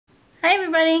Hi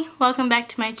everybody, welcome back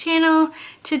to my channel.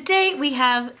 Today we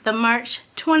have the March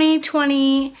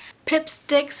 2020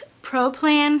 PipPipsticks Pro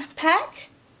Plan pack.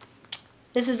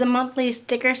 This is a monthly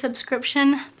sticker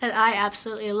subscription that I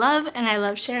absolutely love and I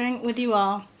love sharing with you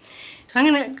all. So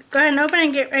I'm going to go ahead and open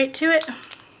and get right to it.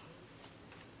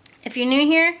 If you're new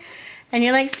here and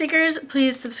you like stickers,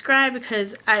 please subscribe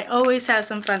because I always have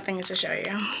some fun things to show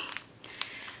you.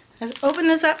 Let's open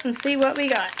this up and see what we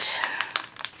got.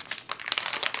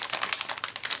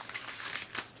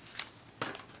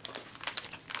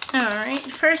 Alright,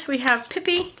 first we have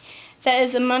Pippi. That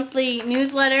is a monthly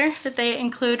newsletter that they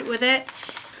include with it.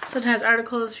 Sometimes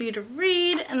articles for you to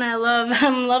read, and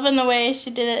I'm loving the way she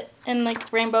did it in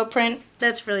like rainbow print.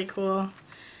 That's really cool.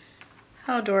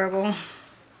 How adorable.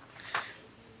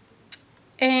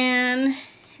 And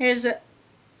here's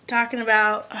talking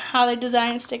about how they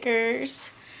design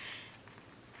stickers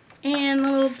and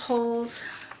the little polls.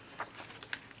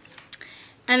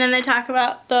 And then they talk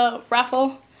about the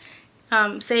raffle.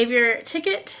 Save your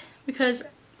ticket because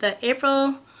the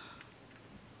April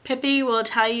Pippi will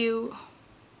tell you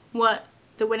what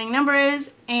the winning number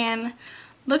is, and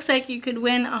looks like you could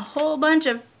win a whole bunch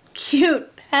of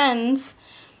cute pens.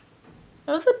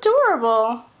 It was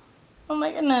adorable. Oh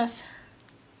my goodness.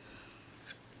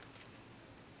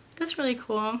 That's really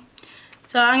cool.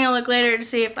 So I'm going to look later to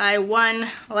see if I won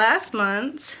last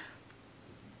month's.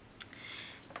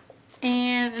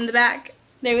 And in the back,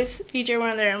 they would feature one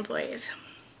of their employees.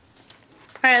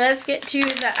 Alright, let's get to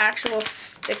the actual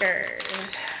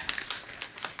stickers.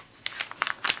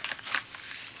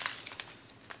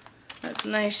 That's a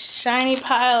nice shiny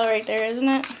pile right there, isn't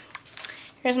it?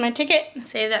 Here's my ticket.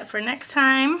 Save that for next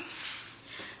time.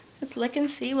 Let's look and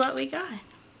see what we got.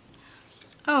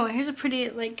 Oh, here's a pretty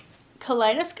like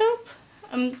kaleidoscope.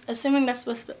 I'm assuming that's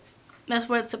what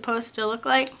it's supposed to look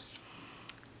like.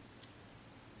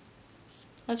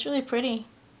 That's really pretty.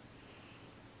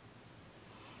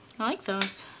 I like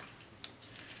those.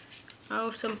 Oh,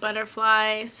 some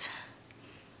butterflies.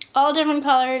 All different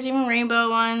colors, even rainbow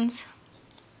ones.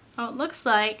 Oh, it looks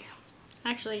like,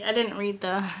 actually I didn't read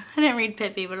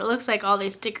Pippi, but it looks like all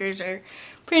these stickers are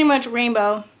pretty much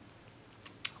rainbow.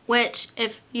 Which,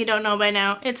 if you don't know by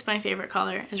now, it's my favorite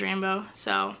color is rainbow.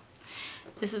 So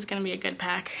this is gonna be a good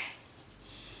pack.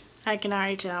 I can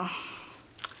already tell.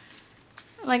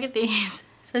 Look at these. It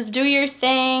says do your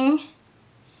thing.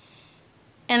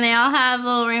 And they all have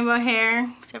little rainbow hair,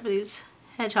 except for these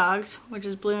hedgehogs, which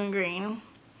is blue and green.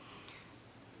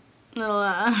 Little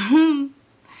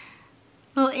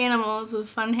little animals with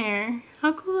fun hair.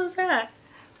 How cool is that?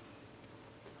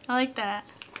 I like that.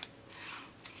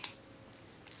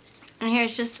 And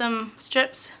here's just some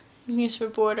strips used for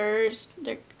borders.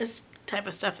 This type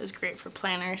of stuff is great for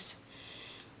planners.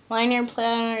 Line your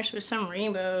planners with some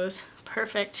rainbows.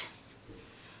 Perfect.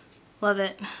 Love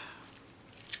it.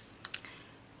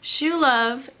 Shoe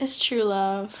love is true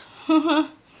love.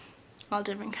 All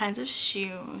different kinds of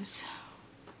shoes.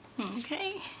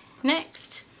 Okay,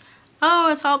 next.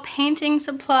 Oh, it's all painting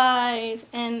supplies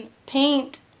and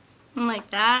paint and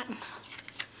like that.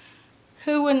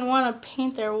 Who wouldn't want to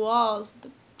paint their walls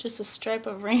with just a stripe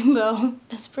of rainbow?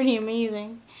 That's pretty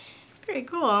amazing. Very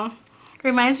cool. It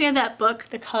reminds me of that book,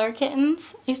 The Color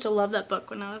Kittens. I used to love that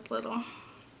book when I was little.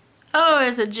 Oh,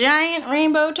 it's a giant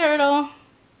rainbow turtle.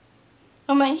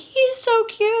 Oh my, he's so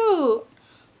cute.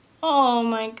 Oh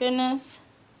my goodness.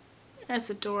 That's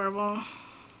adorable.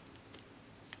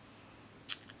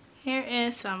 Here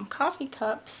is some coffee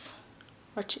cups,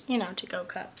 or to-go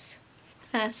cups.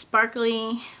 Kind of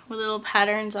sparkly with little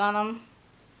patterns on them.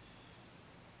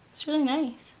 It's really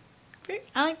nice.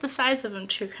 I like the size of them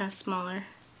too, kind of smaller.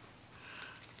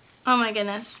 Oh my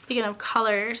goodness, speaking of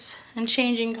colors and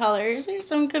changing colors, there's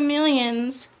some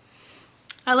chameleons.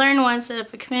 I learned once that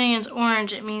if a chameleon's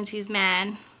orange, it means he's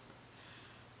mad.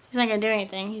 He's not going to do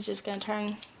anything. He's just going to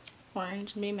turn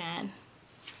orange and be mad.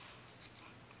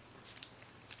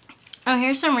 Oh,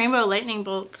 here's some rainbow lightning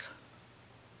bolts.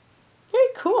 Very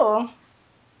cool.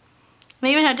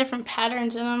 They even have different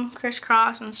patterns in them.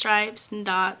 Crisscross and stripes and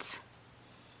dots.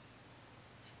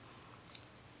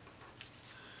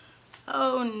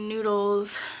 Oh,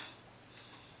 noodles.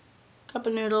 Cup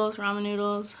of noodles, ramen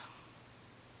noodles.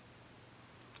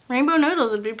 Rainbow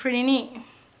noodles would be pretty neat.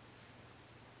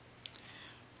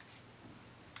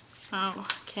 Oh,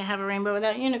 can't have a rainbow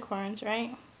without unicorns,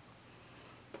 right?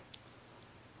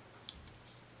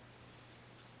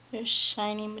 They're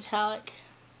shiny metallic.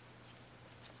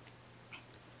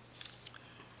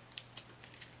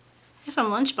 Here's some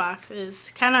lunch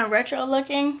boxes. Kind of retro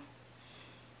looking.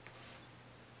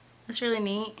 That's really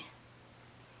neat.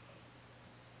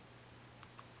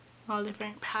 all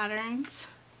different patterns.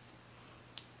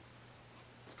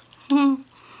 It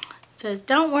says,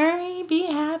 "Don't worry, be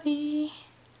happy."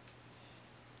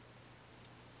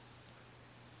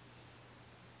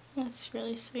 That's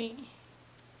really sweet.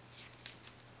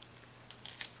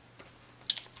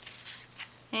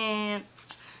 And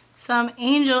some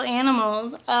angel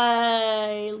animals.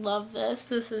 I love this.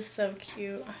 This is so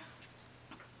cute.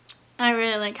 I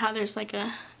really like how there's like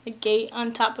a gate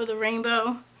on top of the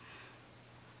rainbow.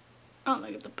 Oh,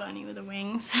 look at the bunny with the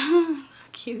wings. So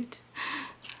cute.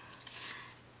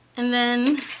 And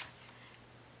then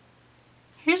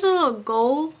here's a little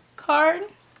goal card.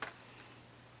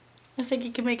 Looks like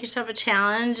you can make yourself a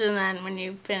challenge, and then when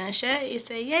you finish it, you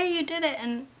say, "Yay, you did it!"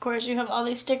 And of course, you have all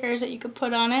these stickers that you could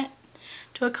put on it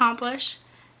to accomplish.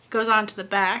 It goes on to the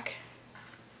back.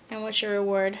 And what's your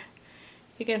reward?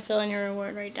 You can fill in your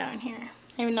reward right down here.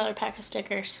 I have another pack of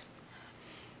stickers.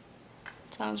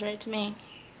 Sounds right to me.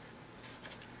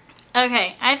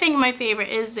 Okay, I think my favorite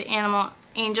is the animal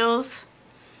angels.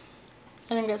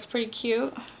 I think that's pretty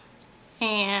cute.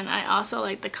 And I also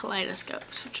like the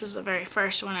kaleidoscopes, which was the very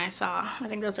first one I saw. I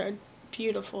think those are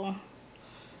beautiful.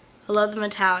 I love the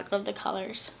metallic, love the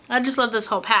colors. I just love this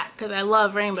whole pack because I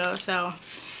love rainbow, so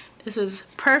this is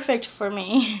perfect for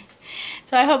me.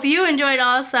 So I hope you enjoyed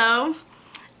also.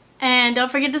 And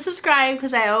don't forget to subscribe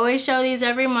because I always show these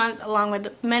every month along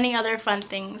with many other fun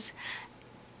things.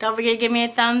 Don't forget to give me a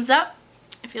thumbs up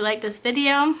if you like this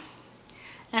video. And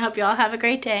I hope you all have a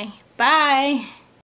great day. Bye!